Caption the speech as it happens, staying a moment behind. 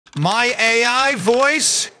My AI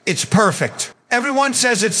voice, it's perfect. Everyone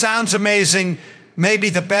says it sounds amazing, maybe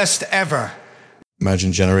the best ever.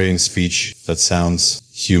 Imagine generating speech that sounds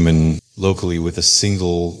human locally with a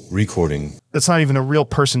single recording. That's not even a real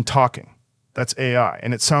person talking. That's AI,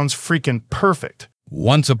 and it sounds freaking perfect.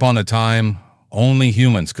 Once upon a time, only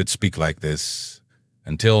humans could speak like this,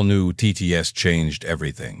 until NeuTTS changed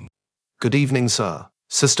everything. Good evening, sir.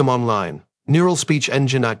 System online. Neural speech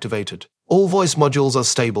engine activated. All voice modules are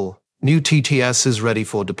stable. NeuTTS is ready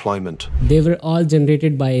for deployment. They were all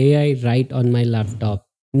generated by AI right on my laptop.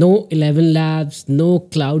 No 11 labs, no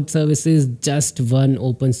cloud services, just one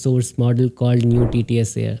open source model called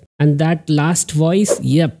NeuTTS here. And that last voice,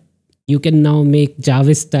 yep, you can now make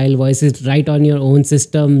Jarvis style voices right on your own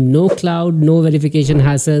system. No cloud, no verification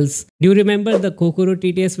hassles. Do you remember the Kokoro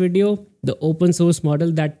TTS video? The open source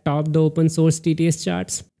model that topped the open source TTS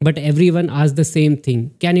charts? But everyone asked the same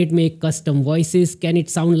thing. Can it make custom voices? Can it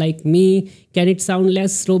sound like me? Can it sound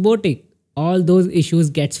less robotic? All those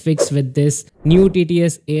issues gets fixed with this.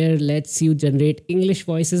 NeuTTS Air lets you generate English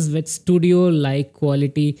voices with studio-like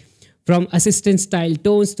quality. From assistant-style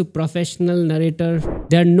tones to professional narrator,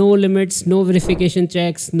 there are no limits, no verification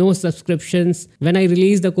checks, no subscriptions. When I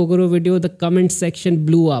released the Kokoro video, the comment section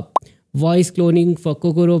blew up. Voice cloning for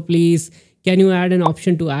Kokoro, please. Can you add an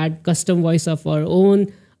option to add custom voice of our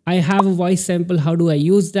own? I have a voice sample. How do I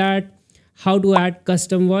use that? How to add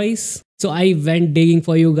custom voice? So I went digging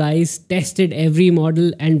for you guys, tested every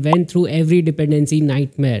model and went through every dependency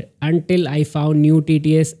nightmare until I found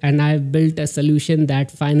NeuTTS, and I've built a solution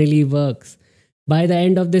that finally works. By the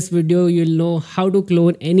end of this video, you'll know how to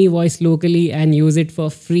clone any voice locally and use it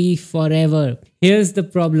for free forever. Here's the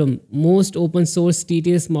problem. Most open source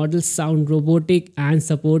TTS models sound robotic and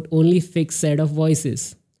support only fixed set of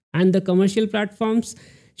voices. And the commercial platforms,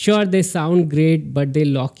 sure, they sound great, but they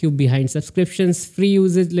lock you behind subscriptions, free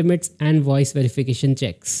usage limits, and voice verification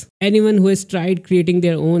checks. Anyone who has tried creating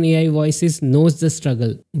their own AI voices knows the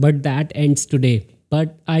struggle, but that ends today.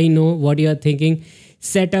 But I know what you are thinking.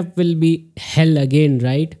 Setup will be hell again,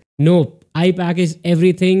 right? Nope. I packaged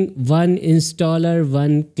everything, one installer,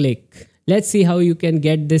 one click. Let's see how you can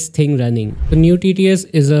get this thing running. The NeuTTS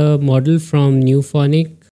is a model from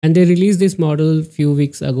Newphonic. And they released this model a few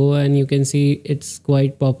weeks ago, and you can see it's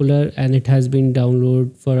quite popular and it has been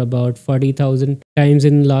downloaded for about 40,000 times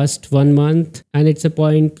in last 1 month. And it's a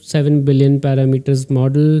 0.7 billion parameters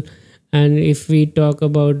model. And if we talk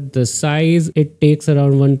about the size, it takes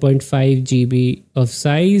around 1.5 GB of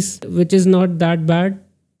size, which is not that bad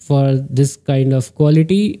for this kind of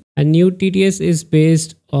quality. And NeuTTS is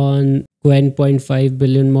based on 1.5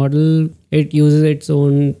 billion model. It uses its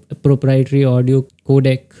own proprietary audio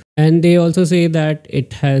codec, and they also say that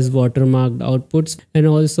it has watermarked outputs, and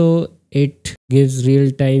also it gives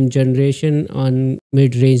real-time generation on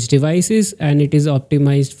mid-range devices, and it is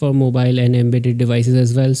optimized for mobile and embedded devices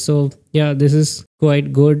as well. So yeah, this is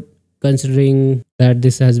quite good considering that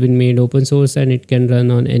this has been made open source and it can run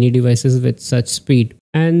on any devices with such speed.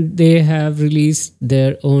 And they have released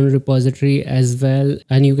their own repository as well,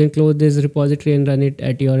 and you can clone this repository and run it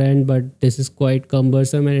at your end, but this is quite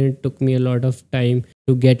cumbersome and it took me a lot of time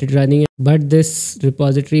to get it running. But this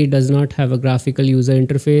repository does not have a graphical user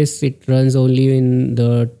interface. It runs only in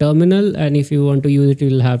the terminal, and if you want to use it,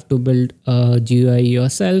 you'll have to build a GUI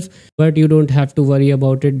yourself, but you don't have to worry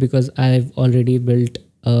about it because I've already built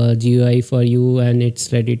a GUI for you and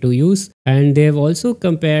it's ready to use. And they have also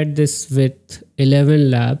compared this with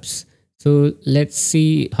 11 labs. So let's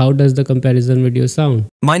see how does the comparison video sound.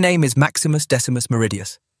 My name is Maximus Decimus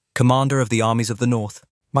Meridius, Commander of the Armies of the North.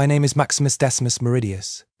 My name is Maximus Decimus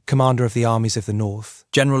Meridius, Commander of the Armies of the North.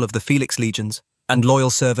 General of the Felix Legions, and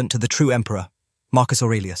loyal servant to the true Emperor, Marcus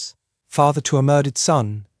Aurelius. Father to a murdered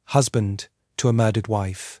son, husband to a murdered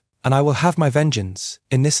wife. And I will have my vengeance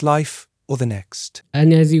in this life or the next.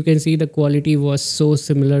 And as you can see, the quality was so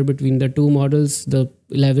similar between the two models. The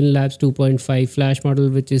 11 Labs 2.5 flash model,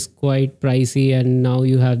 which is quite pricey, and now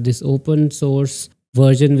you have this open source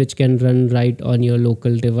version which can run right on your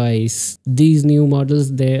local device. These new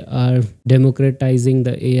models, they are democratizing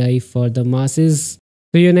the AI for the masses.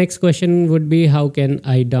 So your next question would be, how can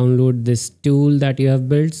I download this tool that you have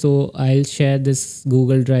built? So I'll share this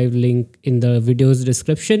Google Drive link in the video's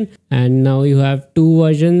description. And now you have two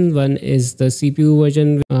versions. One is the CPU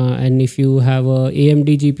version, and if you have a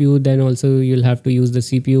AMD GPU, then also you'll have to use the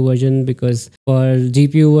CPU version, because for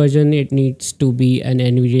GPU version it needs to be an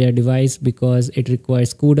NVIDIA device because it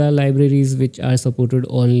requires CUDA libraries which are supported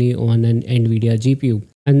only on an NVIDIA GPU.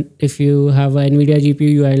 And if you have an NVIDIA GPU,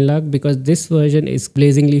 you are in luck because this version is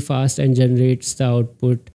blazingly fast and generates the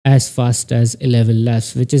output as fast as 11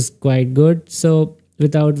 labs, which is quite good. So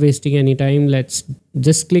without wasting any time, let's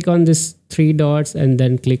just click on this 3 dots and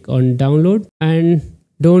then click on download. And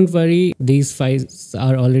don't worry, these files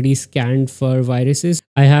are already scanned for viruses.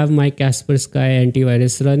 I have my Kaspersky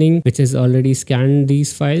antivirus running, which has already scanned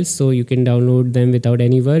these files, so you can download them without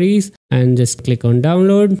any worries. And just click on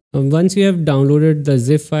download. Once you have downloaded the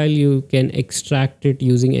zip file, you can extract it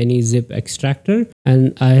using any zip extractor.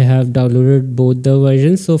 And I have downloaded both the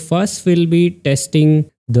versions. So first we'll be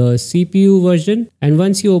testing the CPU version. And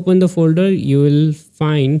once you open the folder, you will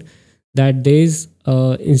find that there's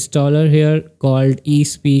a installer here called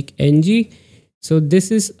eSpeakNG. So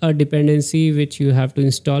this is a dependency which you have to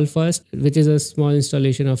install first, which is a small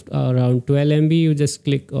installation of around 12 MB. You just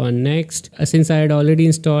click on next. Since I had already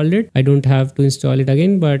installed it, I don't have to install it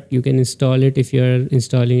again, but you can install it if you're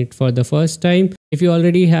installing it for the first time. If you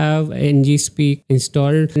already have NGSpeak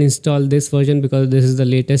installed, install this version because this is the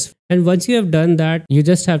latest. And once you have done that, you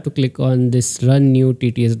just have to click on this run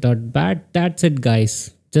NeuTTS.bat. That's it,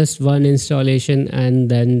 guys. Just one installation and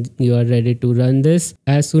then you are ready to run this.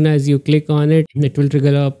 As soon as you click on it, it will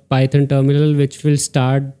trigger a Python terminal which will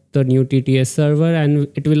start the NeuTTS server, and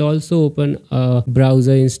it will also open a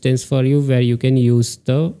browser instance for you where you can use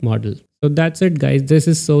the model. So that's it, guys. This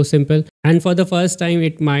is so simple. And for the first time,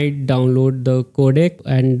 it might download the codec,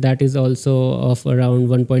 and that is also of around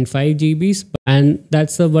 1.5 GBs. And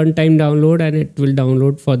that's a one-time download, and it will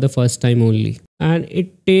download for the first time only. And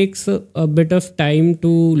it takes a bit of time to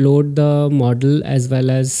load the model as well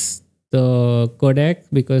as the codec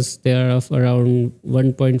because they are of around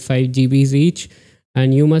 1.5 GBs each.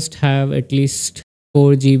 And you must have at least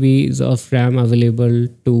 4 GBs of RAM available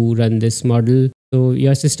to run this model. So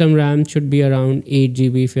your system RAM should be around 8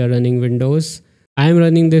 GB if you are running Windows. I am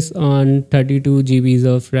running this on 32 GBs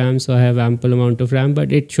of RAM, so I have ample amount of RAM,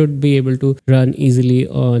 but it should be able to run easily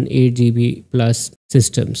on 8 GB plus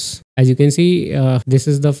systems. As you can see, this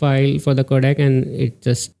is the file for the codec, and it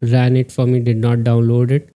just ran it for me, did not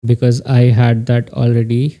download it because I had that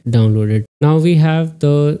already downloaded. Now we have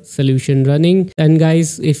the solution running. And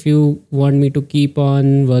guys, if you want me to keep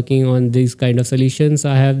on working on these kind of solutions,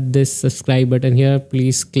 I have this subscribe button here.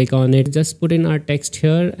 Please click on it. Just put in our text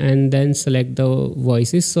here and then select the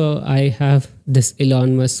voices. So I have this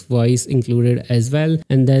Elon Musk voice included as well.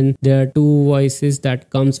 And then there are 2 voices that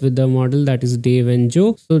comes with the model, that is Dave and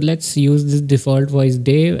Joe. So let's use this default voice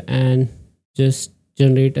Dave and just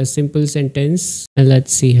generate a simple sentence, and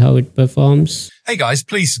let's see how it performs. Hey guys,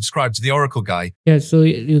 please subscribe to the Oracle Guy. Yeah, so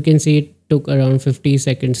you can see it took around 50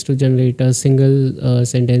 seconds to generate a single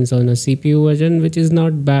sentence on a CPU version, which is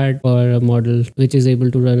not bad for a model which is able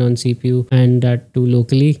to run on CPU, and that too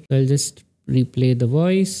locally. I'll just replay the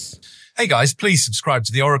voice. Hey guys, please subscribe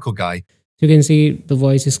to the Oracle Guy. You can see the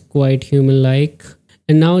voice is quite human-like.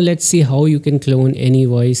 And now let's see how you can clone any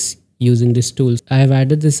voice using this tool. I have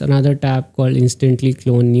added this another tab called instantly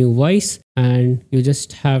clone new voice, and you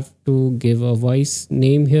just have to give a voice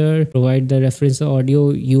name here, provide the reference audio.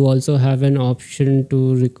 You also have an option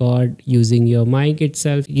to record using your mic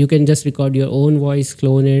itself. You can just record your own voice,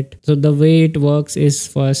 clone it. So the way it works is,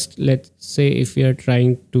 first, let's say if you're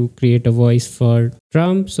trying to create a voice for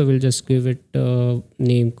Trump, so we'll just give it a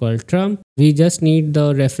name called Trump. We just need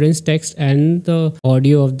the reference text and the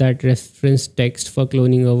audio of that reference text for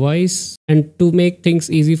cloning a voice. And to make things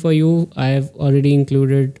easy for you, I have already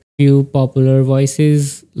included few popular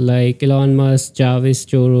voices like Elon Musk, Jarvis,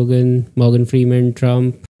 Joe Rogan, Morgan Freeman,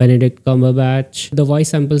 Trump, Benedict Cumberbatch. The voice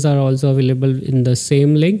samples are also available in the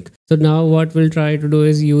same link. So now what we'll try to do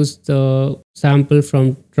is use the sample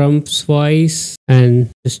from Trump's voice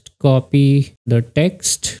and just copy the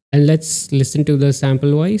text. And let's listen to the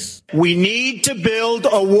sample voice. We need to build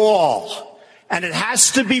a wall, and it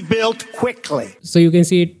has to be built quickly. So you can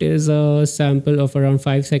see it is a sample of around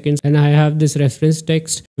 5 seconds, and I have this reference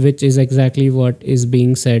text which is exactly what is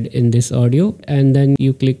being said in this audio. And then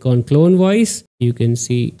you click on clone voice. You can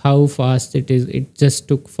see how fast it is. It just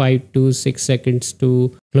took 5 to 6 seconds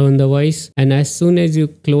to clone the voice. And as soon as you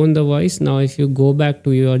clone the voice, now if you go back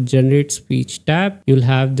to your generate speech tab, you'll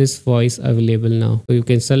have this voice available now. So you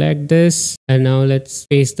can select this, and now let's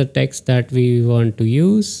paste the text that we want to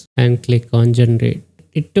use and click on generate.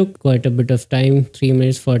 It took quite a bit of time, 3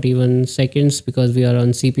 minutes 41 seconds, because we are on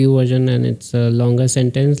CPU version and it's a longer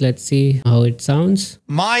sentence. Let's see how it sounds.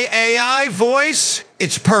 My AI voice,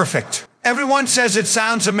 it's perfect. Everyone says it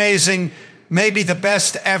sounds amazing, maybe the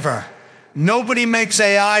best ever. Nobody makes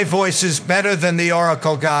AI voices better than the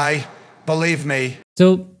Oracle Guy, believe me.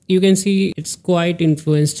 So you can see it's quite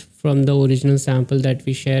influenced from the original sample that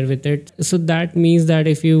we share with it. So that means that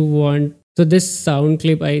if you want, so this sound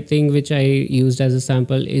clip, I think, which I used as a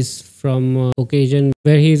sample is from occasion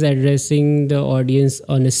where he's addressing the audience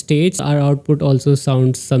on a stage. Our output also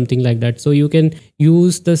sounds something like that. So you can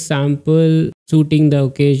use the sample suiting the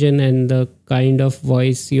occasion and the kind of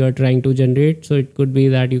voice you are trying to generate. So it could be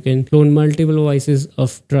that you can clone multiple voices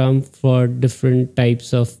of Trump for different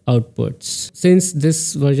types of outputs. Since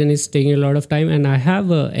this version is taking a lot of time and I have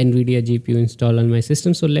a NVIDIA GPU installed on my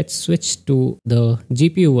system, so let's switch to the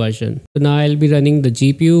GPU version. So now I'll be running the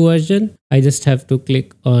GPU version. I just have to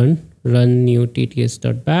click on run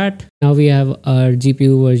NeuTTS.bat. Now we have our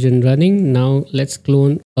GPU version running. Now let's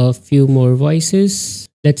clone a few more voices.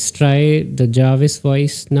 Let's try the Jarvis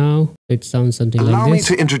voice now. It sounds something like this. Allow me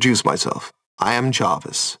to introduce myself. I am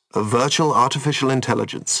Jarvis, a virtual artificial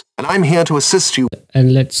intelligence, and I'm here to assist you.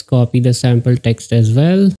 And let's copy the sample text as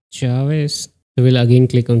well. Jarvis. We'll again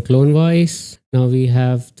click on clone voice. Now we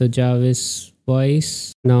have the Jarvis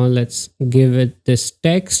voice. Now let's give it this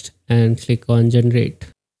text and click on generate.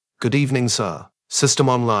 Good evening, sir. System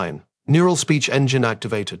online. Neural speech engine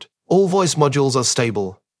activated. All voice modules are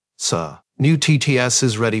stable, sir. NeuTTS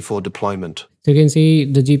is ready for deployment. So you can see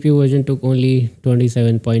the GPU version took only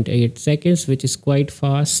 27.8 seconds, which is quite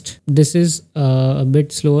fast. This is a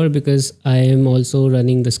bit slower because I am also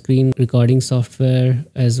running the screen recording software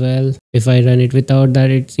as well. If I run it without that,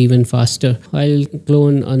 it's even faster. I'll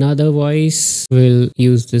clone another voice. We'll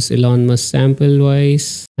use this Elon Musk sample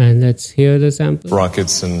voice and let's hear the sample.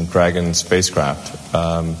 Rockets and Dragon spacecraft.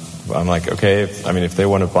 I'm like, okay, if they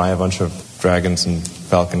want to buy a bunch of Dragons and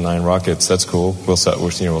Falcon 9 rockets, that's cool. We'll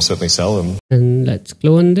certainly sell them. And let's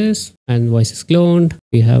clone this, and voice is cloned.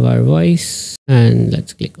 We have our voice, and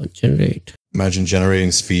let's click on generate. Imagine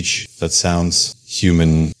generating speech that sounds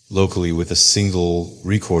human locally with a single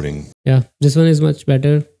recording. Yeah, this one is much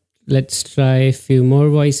better. Let's try a few more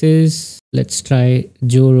voices. Let's try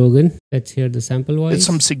Joe Rogan. Let's hear the sample voice. It's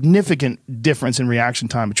some significant difference in reaction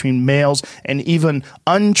time between males and even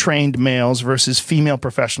untrained males versus female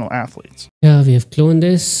professional athletes. Yeah, we have cloned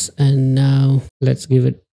this and now let's give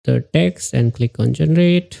it the text and click on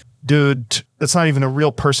generate. Dude, that's not even a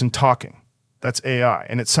real person talking. That's AI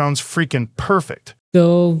and it sounds freaking perfect.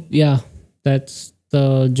 So yeah, that's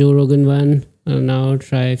the Joe Rogan one. Now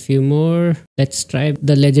try a few more. Let's try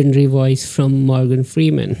the legendary voice from Morgan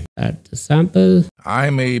Freeman. Add the sample.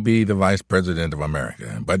 I may be the Vice President of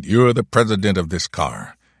America, but you're the President of this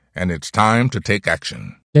car, and it's time to take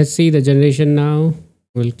action. Let's see the generation now.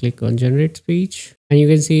 We'll click on generate speech. And you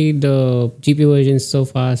can see the GPU version is so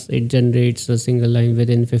fast, it generates a single line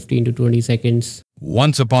within 15 to 20 seconds.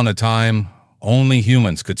 Once upon a time, only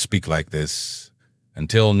humans could speak like this,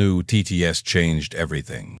 until NeuTTS changed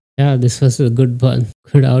everything. Yeah, this was a good one,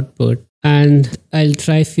 good output. And I'll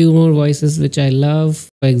try a few more voices which I love.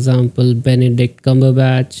 For example, Benedict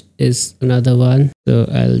Cumberbatch is another one. So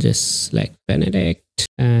I'll just select Benedict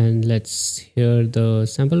and let's hear the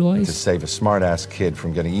sample voice. To save a smart-ass kid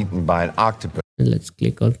from getting eaten by an octopus. And let's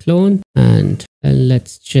click on clone and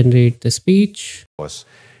let's generate the speech.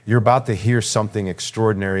 You're about to hear something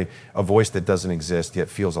extraordinary, a voice that doesn't exist yet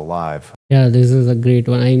feels alive. Yeah, this is a great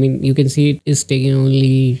one. I mean, you can see it is taking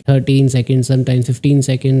only 13 seconds, sometimes 15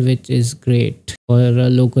 seconds, which is great for a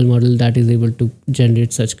local model that is able to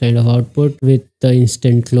generate such kind of output with the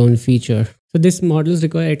instant clone feature. So this models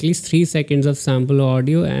require at least 3 seconds of sample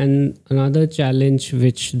audio, and another challenge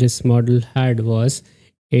which this model had was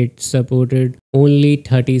it supported only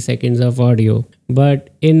 30 seconds of audio.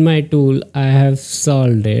 But in my tool, I have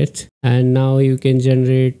solved it. And now you can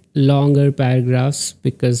generate longer paragraphs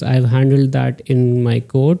because I've handled that in my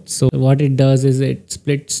code. So what it does is it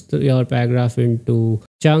splits your paragraph into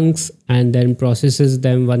chunks and then processes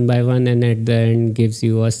them one by one. And at the end gives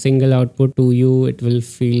you a single output to you. It will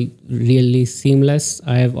feel really seamless.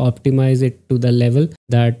 I have optimized it to the level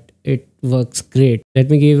that it works great.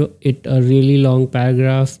 Let me give it a really long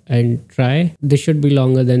paragraph and try. This should be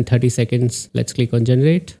longer than 30 seconds. Let's click on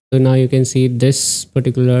generate. So now you can see this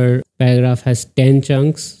particular paragraph has 10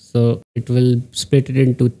 chunks. So it will split it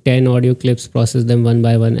into 10 audio clips, process them one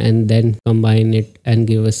by one, and then combine it and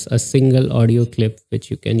give us a single audio clip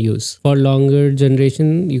which you can use. For longer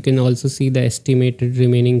generation, you can also see the estimated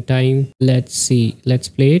remaining time. Let's see. Let's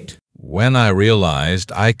play it. When I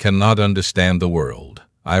realized I cannot understand the world,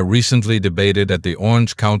 I recently debated at the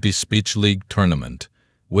Orange County Speech League tournament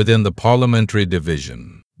within the parliamentary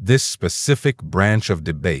division. This specific branch of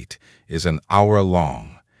debate is an hour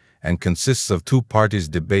long and consists of two parties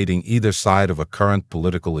debating either side of a current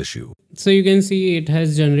political issue. So you can see it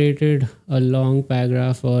has generated a long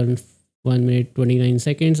paragraph on 1 minute 29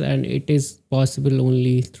 seconds, and it is possible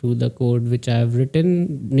only through the code which I have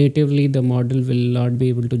written. Natively, the model will not be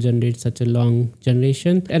able to generate such a long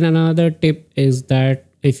generation. And another tip is that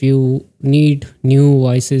if you need new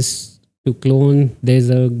voices to clone, there's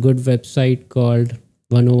a good website called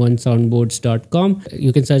 101soundboards.com.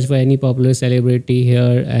 You can search for any popular celebrity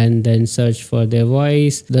here and then search for their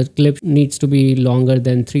voice. The clip needs to be longer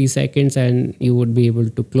than 3 seconds and you would be able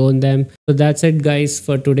to clone them. So that's it guys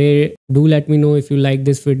for today. Do let me know if you like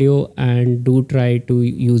this video and do try to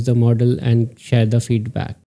use the model and share the feedback.